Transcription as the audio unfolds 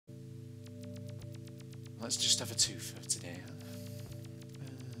Let's just have a 2 for today.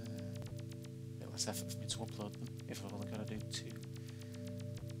 A bit less effort for me to upload them if I've only got to do 2.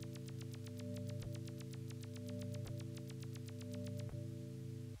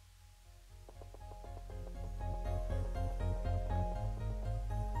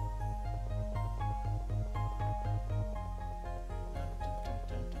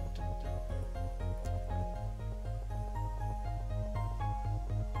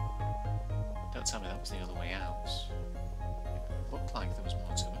 Don't tell me that was the other way out. It looked like there was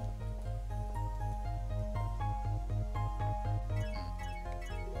more to it.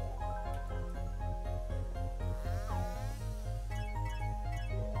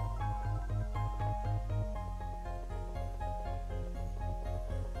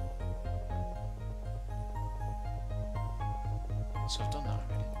 So I've done that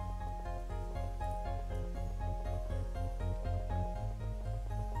already.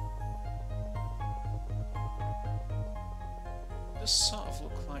 It does sort of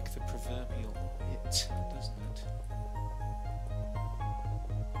look like the proverbial it, doesn't it?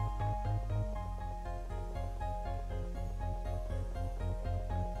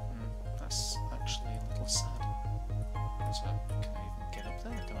 That's actually a little sad. So can I even get up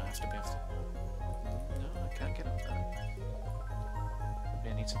there? Do I have to be able to... No, I can't get up there. Maybe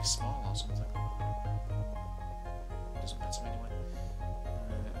I need to be small or something. Doesn't matter anyway.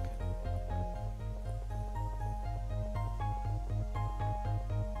 Okay.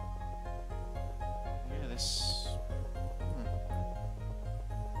 Yeah, this...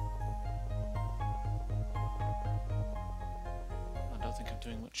 I don't think I'm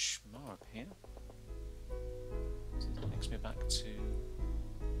doing much more up here. So that takes me back to...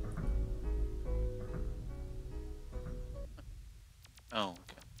 Oh,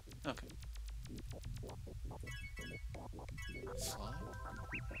 okay. Okay. Fly?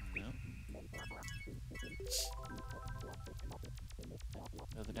 No.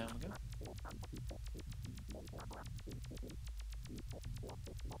 Further down we go.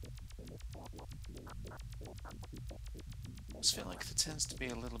 I just feel like there tends to be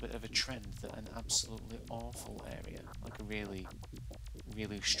a little bit of a trend that an absolutely awful area, like a really,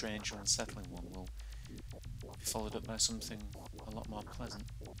 really strange or unsettling one, will be followed up by something a lot more pleasant.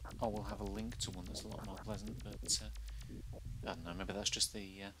 Or we'll have a link to one that's a lot more pleasant, but I don't know, maybe that's just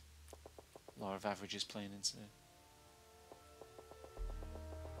the law of averages playing into...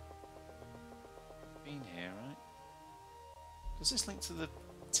 Been here, right? Does this link to the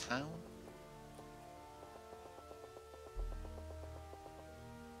town?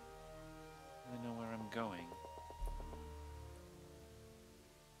 I don't know where I'm going.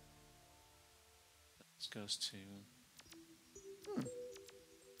 This goes to...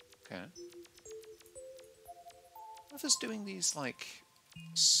 Okay. What is doing these, like,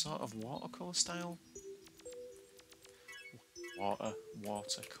 sort of watercolour style?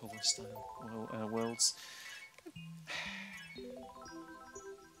 Watercolour style worlds. I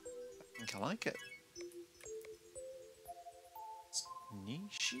think I like it. It's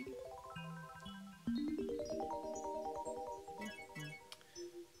niche.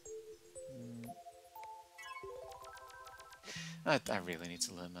 I really need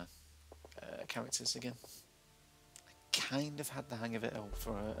to learn my characters again. I kind of had the hang of it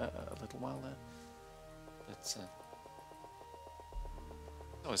for a little while there, but it's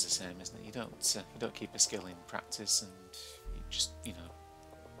always the same, isn't it? You don't keep a skill in practice, and you just, you know,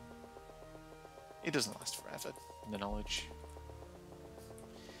 it doesn't last forever. The knowledge.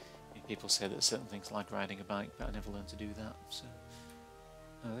 People say that certain things like riding a bike, but I never learned to do that. So,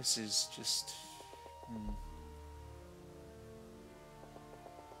 no, this is just.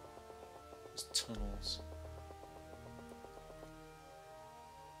 Tunnels.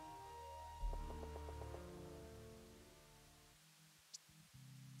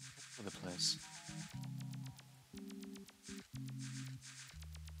 For the place.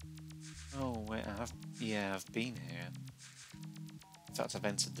 Oh wait, I've been here. In fact, I've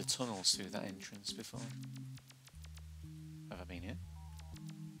entered the tunnels through that entrance before. Have I been here?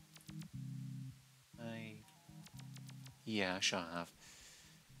 Yeah, I sure have.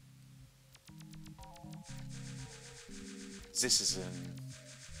 This is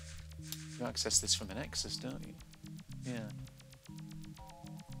you access this from an Nexus, don't you? Yeah.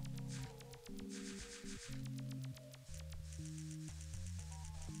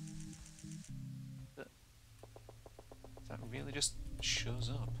 But that really just shows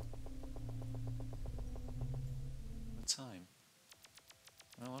up. The time.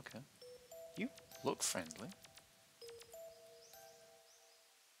 Oh, okay. You look friendly.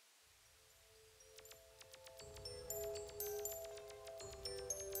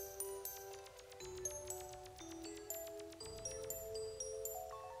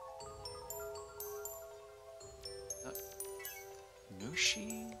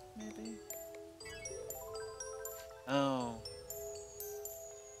 Yoshi, maybe? Oh.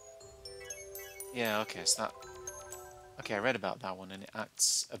 Yeah, okay, so that... Okay, I read about that one, and it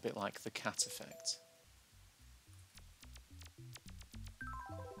acts a bit like the cat effect.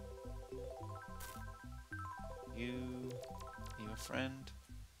 You a friend?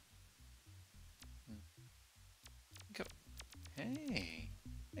 Go. Hey,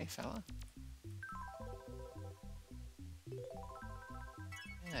 fella.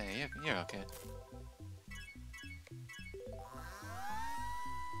 Yeah, you're okay.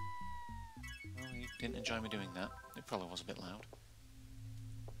 Well, you didn't enjoy me doing that. It probably was a bit loud.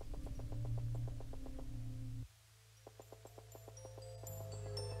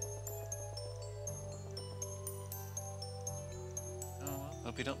 Oh well,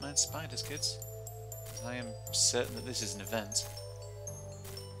 hope you don't mind spiders, kids. I am certain that this is an event.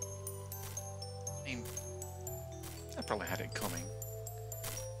 I mean, I probably had it coming.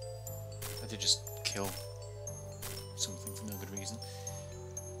 I did just kill something for no good reason.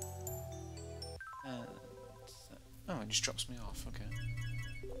 Oh, it just drops me off, okay.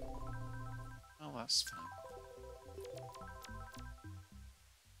 Oh, that's fine.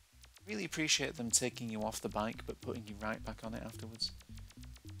 Really appreciate them taking you off the bike but putting you right back on it afterwards.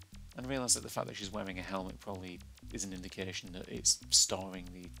 And realise that the fact that she's wearing a helmet probably is an indication that it's storing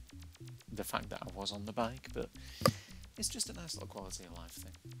the fact that I was on the bike, but it's just a nice little quality of life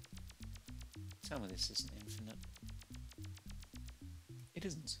thing. Tell me this isn't infinite. It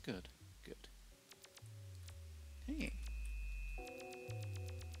isn't. Good. Good. Hey. Yeah.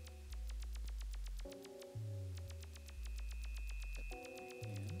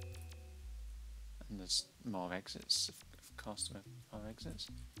 And there's more exits, of course there are more exits.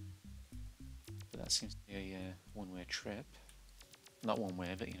 But that seems to be a one-way trip. Not one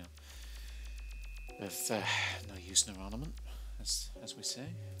way, but you know. Of no use nor ornament, as we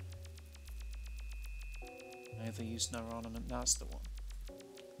say. Neither use nor ornament, that's the one.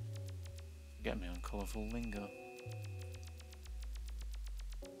 Get me on colourful lingo.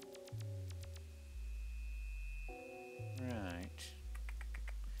 Right.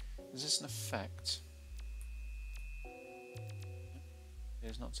 Is this an effect?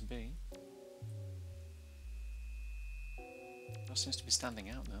 Appears not to be. That seems to be standing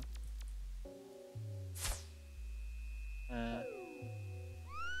out though.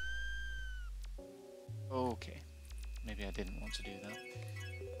 Okay. Maybe I didn't want to do that.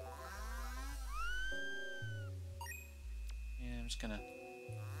 Yeah, I'm just gonna...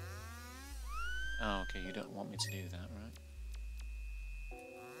 Oh, okay, you don't want me to do that, right?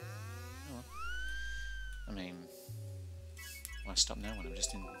 Oh well. I mean... Why stop now when I'm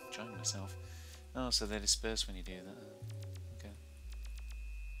just enjoying myself? Oh, so they disperse when you do that. Okay.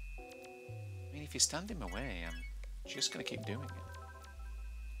 I mean, if you stand in my way, I'm just gonna keep doing it.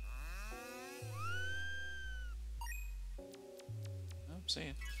 Oh, see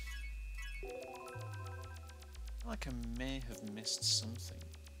ya. I feel like I may have missed something.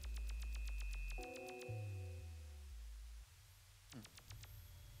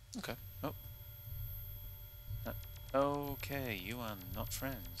 Okay. Oh. Okay, you are not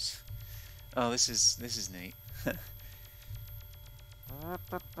friends. Oh, this is neat.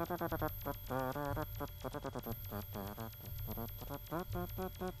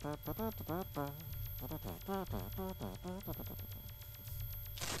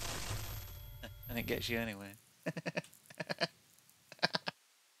 And it gets you anyway.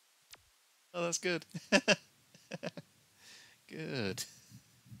 Oh, that's good. Good.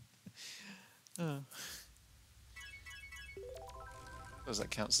 Oh. Suppose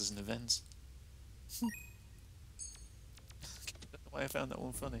that counts as an event. I don't know why I found that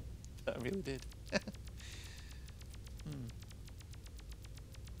one funny, but I really did.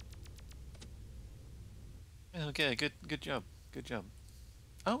 Okay, good job. Good job.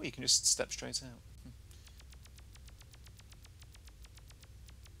 Oh, you can just step straight out.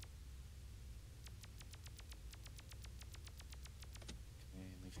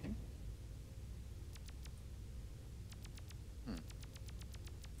 Okay, leave him. Okay.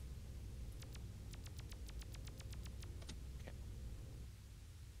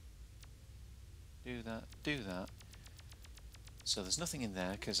 Do that. So there's nothing in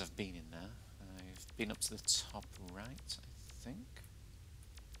there because I've been in there. I've been up to the top right, I think.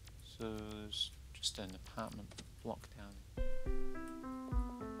 So there's just an apartment block down.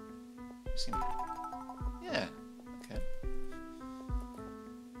 Yeah, okay.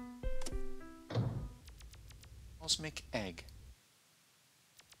 Cosmic egg.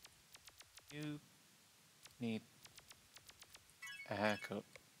 You need a haircut.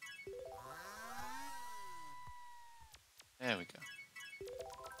 There we go.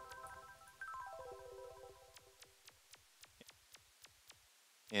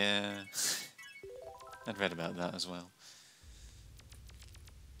 Yeah, I'd read about that as well.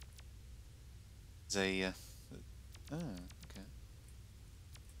 There's a oh, okay.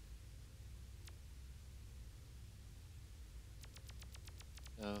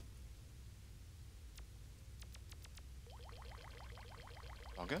 So,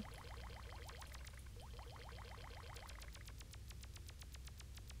 Dogger?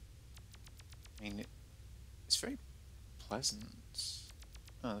 I mean, it's very pleasant.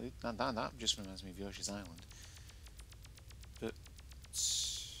 Oh, that just reminds me of Yoshi's Island. But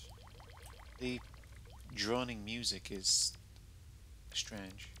the droning music is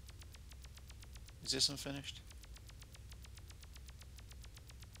strange. Is this unfinished?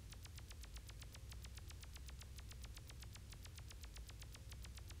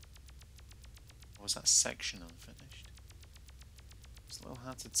 Or was that section unfinished? It's a little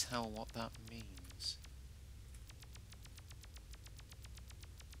hard to tell what that means.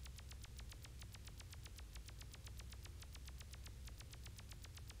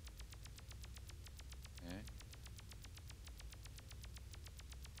 Okay.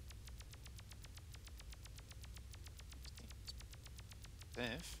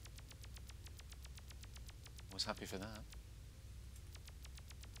 Safe. Was happy for that.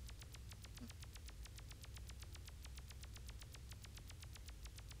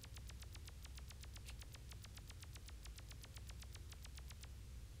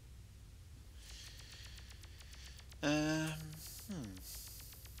 Um, hmm.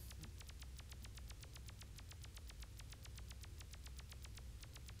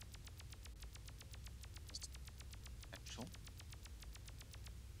 Actual.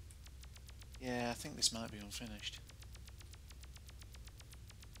 Yeah, I think this might be unfinished.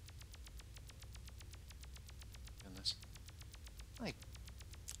 Goodness. I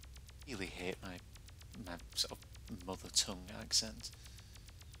really hate my sort of mother tongue accent.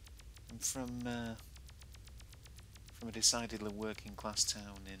 I'm from a decidedly working class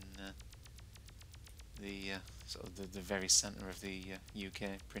town in the sort of the very centre of the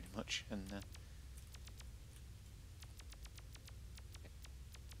UK, pretty much, and am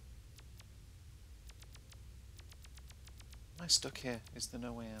I stuck here? Is there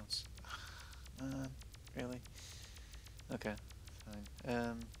no way out? Really? Okay, fine.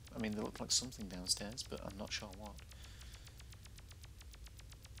 I mean, there looked like something downstairs, but I'm not sure what.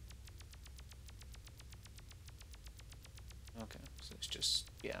 Okay, so it's just,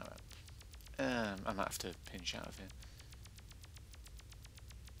 yeah, right. I might have to pinch out of here.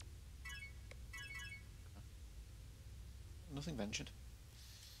 Nothing ventured.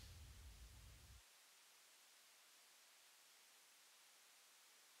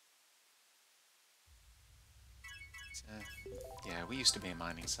 Yeah, we used to be a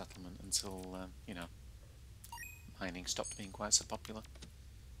mining settlement until, you know, mining stopped being quite so popular.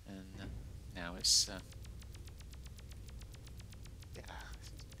 And now it's, yeah,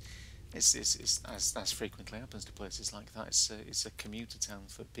 it's as frequently happens to places like that. It's a commuter town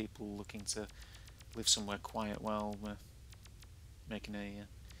for people looking to live somewhere quiet while making a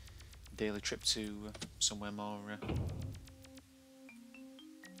daily trip to somewhere more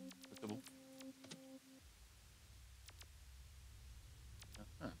comfortable.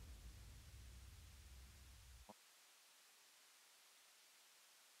 Oh,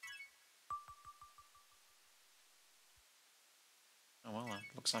 oh well,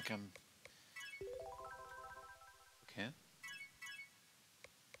 looks like I'm okay.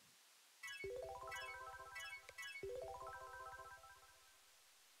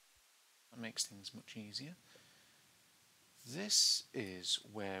 That makes things much easier. This is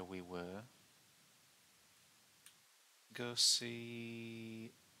where we were. Go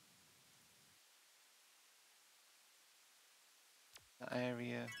see that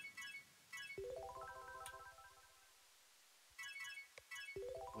area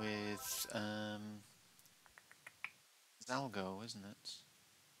with Zalgo, isn't it?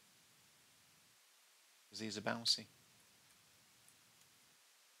 Because these are bouncy.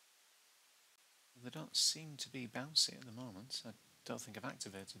 They don't seem to be bouncy at the moment. I don't think I've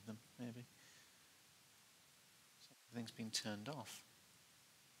activated them, maybe. Everything's been turned off.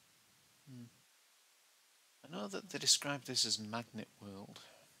 Hmm. I know that they described this as Magnet World.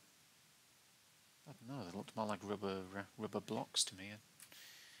 I don't know, they looked more like rubber blocks to me.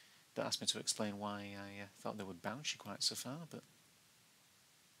 Don't ask me to explain why I thought they would bounce you quite so far, but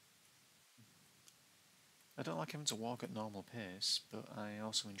I don't like having to walk at normal pace, but I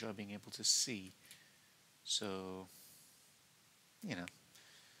also enjoy being able to see. So, you know.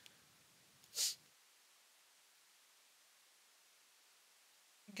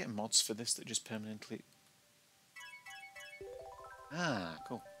 You get mods for this that just permanently... Ah,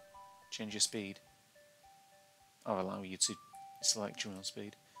 cool. Change your speed. Or allow you to select your own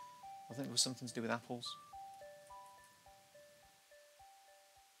speed. I think it was something to do with apples.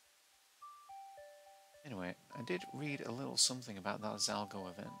 Anyway, I did read a little something about that Zalgo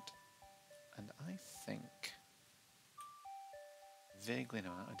event, and I think vaguely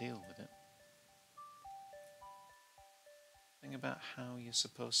know how to deal with it. Thing about how you're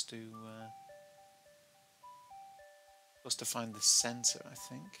supposed to find the center, I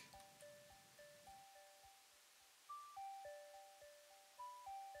think.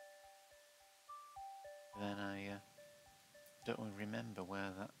 Then I don't remember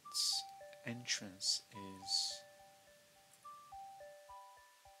where that entrance is.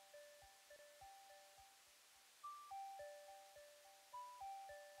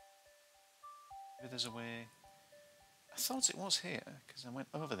 Maybe there's a way... I thought it was here, because I went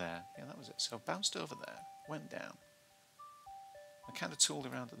over there. Yeah, that was it. So I bounced over there, went down. I kind of tooled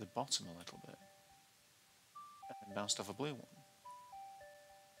around at the bottom a little bit. And then bounced off a blue one.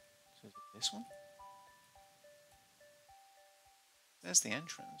 So is it this one? There's the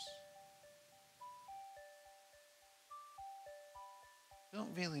entrance.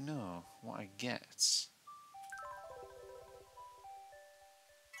 Don't really know what I get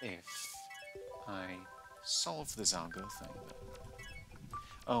if I solve the Zargo thing.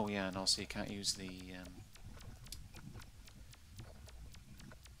 Oh yeah, and also you can't use the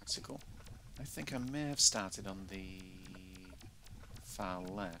bicycle. I think I may have started on the far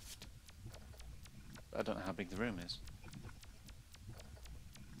left, but I don't know how big the room is.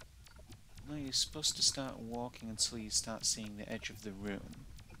 No, you're supposed to start walking until you start seeing the edge of the room.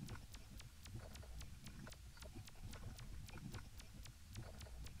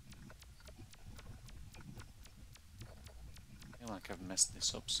 I feel like I've messed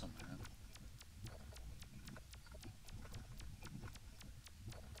this up somehow.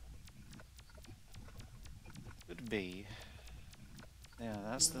 Could be. Yeah,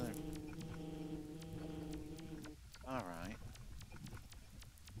 that's the... Alright.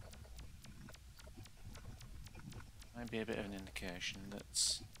 Might be a bit of an indication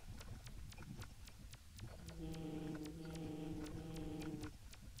that...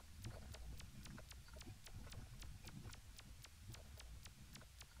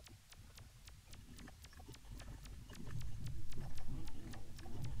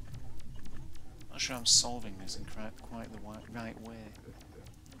 Not sure I'm solving this in quite the right way.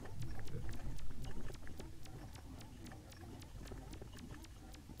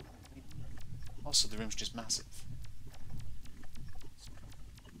 Also, the room's just massive.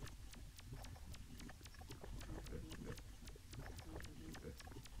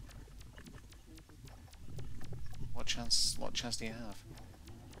 What chance do you have?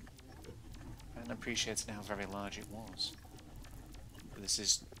 I hadn't appreciated how very large it was. But this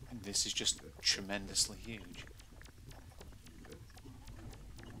is just tremendously huge.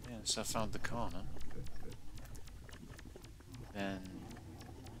 Yeah, so I found the corner. Then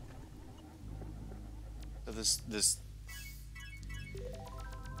so there's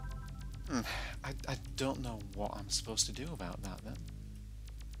I don't know what I'm supposed to do about that then.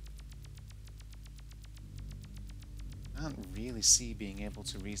 I can't really see being able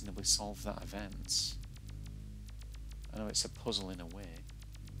to reasonably solve that event. I know it's a puzzle in a way.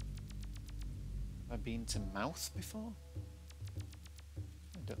 Have I been to Mouth before?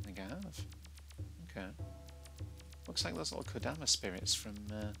 I don't think I have. Okay. Looks like those little Kodama spirits from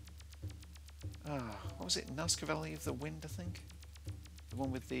what was it? Nazca Valley of the Wind, I think? The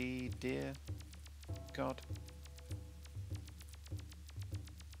one with the deer god.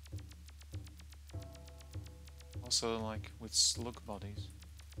 Also, like, with slug bodies.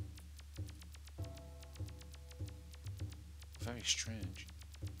 Very strange.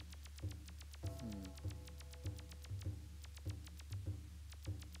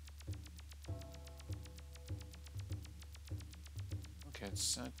 Okay,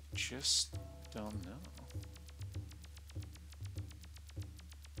 so I just don't know.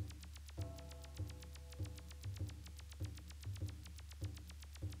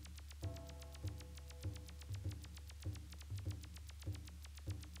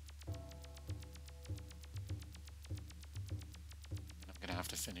 Have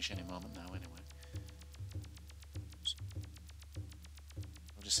to finish any moment now anyway.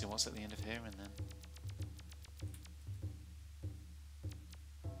 We'll just see what's at the end of here and then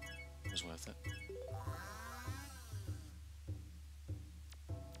it was worth it.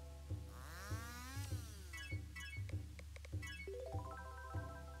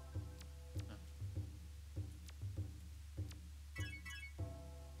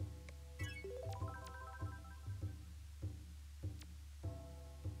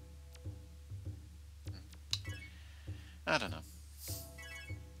 I don't know.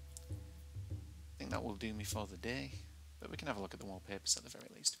 I think that will do me for the day, but we can have a look at the wallpapers at the very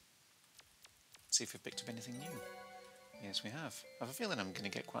least. See if we've picked up anything new. Yes, we have. I have a feeling I'm going to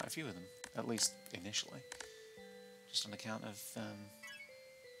get quite a few of them, at least initially, just on account of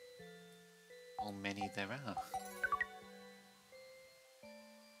how many there are.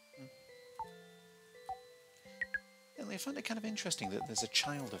 I find it kind of interesting that there's a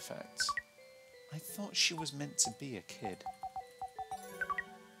child effect. I thought she was meant to be a kid.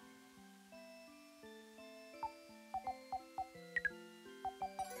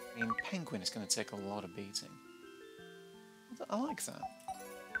 I mean, Penguin is going to take a lot of beating. I like that.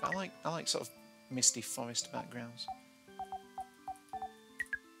 I like sort of misty forest backgrounds.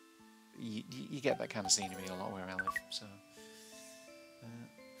 You get that kind of scenery a lot where I live, so...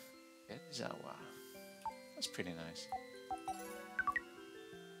 Zawa. That's pretty nice.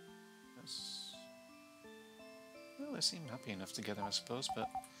 Well, they seem happy enough together, I suppose, but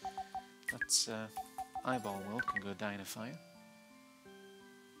that's eyeball world can go die in a fire.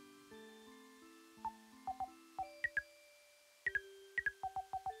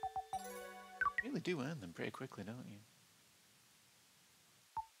 You really do earn them pretty quickly, don't you?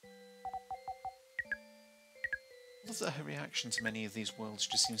 I love that her reaction to many of these worlds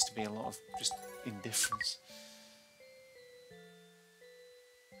just seems to be a lot of just indifference.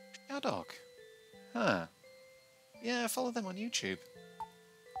 Shadog. Huh. Yeah, follow them on YouTube.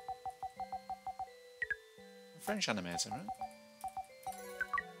 French animator, right?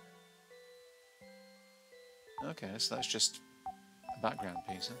 Okay, so that's just a background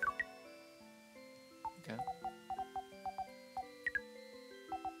piece, huh? Okay.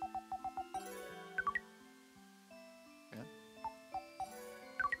 Okay.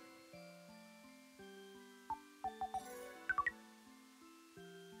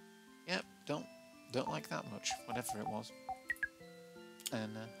 Yep, don't like that much, whatever it was.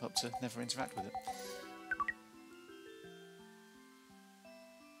 And hope to never interact with it.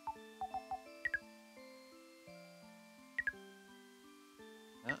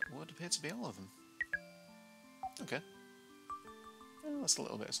 That would appear to be all of them. Okay. Well, that's a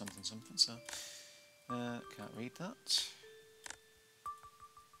little bit of something, so... can't read that.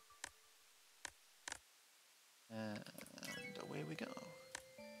 And away we go.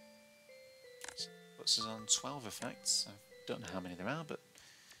 So puts us on 12 effects. I don't know how many there are, but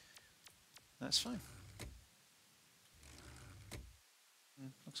that's fine.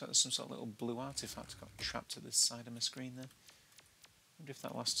 Looks like there's some sort of little blue artifact got trapped at this side of my screen there. Wonder if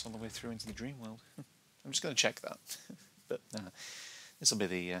that lasts all the way through into the dream world. I'm just going to check that. But this will be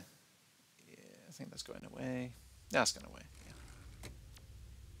the... yeah, I think that's going away. That's going away, yeah.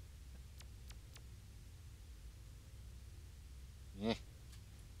 Yeah.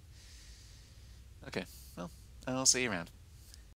 Okay, well, I'll see you around.